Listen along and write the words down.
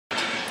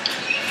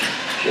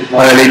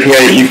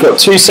You've got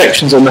two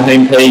sections on the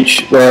home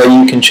page where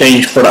you can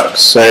change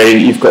products. So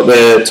you've got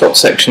the top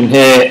section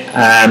here,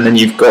 and then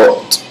you've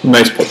got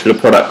most popular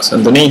products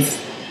underneath.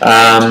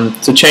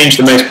 To change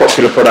the most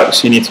popular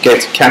products, you need to go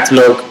to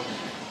Catalogue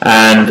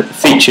and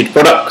Featured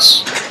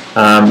Products,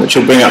 which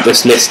will bring up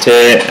this list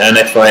here. And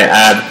if I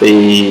add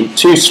the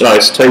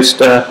 2-slice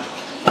toaster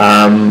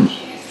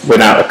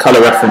without a colour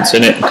reference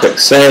in it and click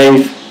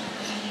Save,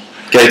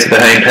 go to the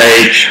home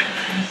page,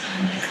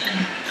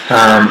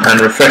 and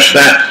refresh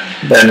that,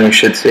 then we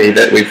should see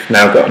that we've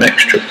now got an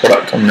extra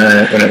product on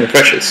there when it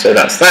refreshes. So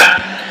that's that.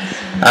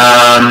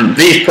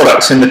 These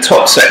products in the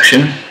top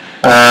section,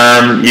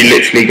 you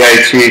literally go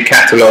to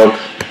Catalogue,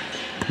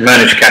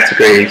 Manage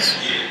Categories,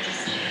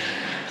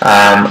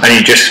 and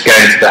you just go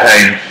into the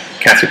Home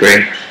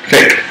category,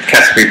 click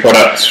Category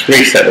Products,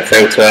 reset the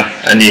filter,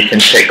 and you can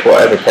pick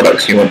whatever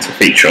products you want to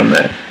feature on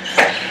there.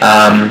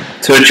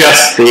 To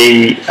adjust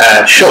the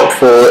shop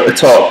for at the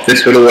top,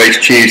 this will always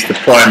choose the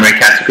primary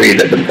category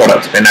that the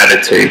product's been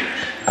added to.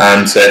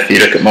 So if you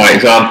look at my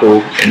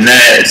example in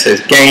there, it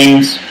says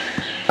games.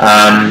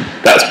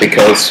 That's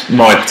because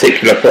my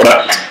particular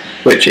product,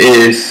 which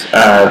is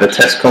the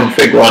test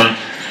config one,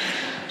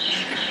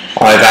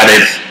 I've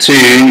added to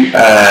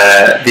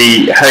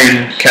the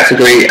home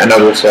category, and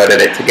I've also added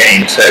it to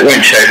games. So it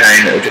won't show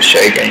home, it will just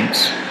show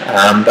games.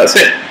 That's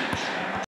it.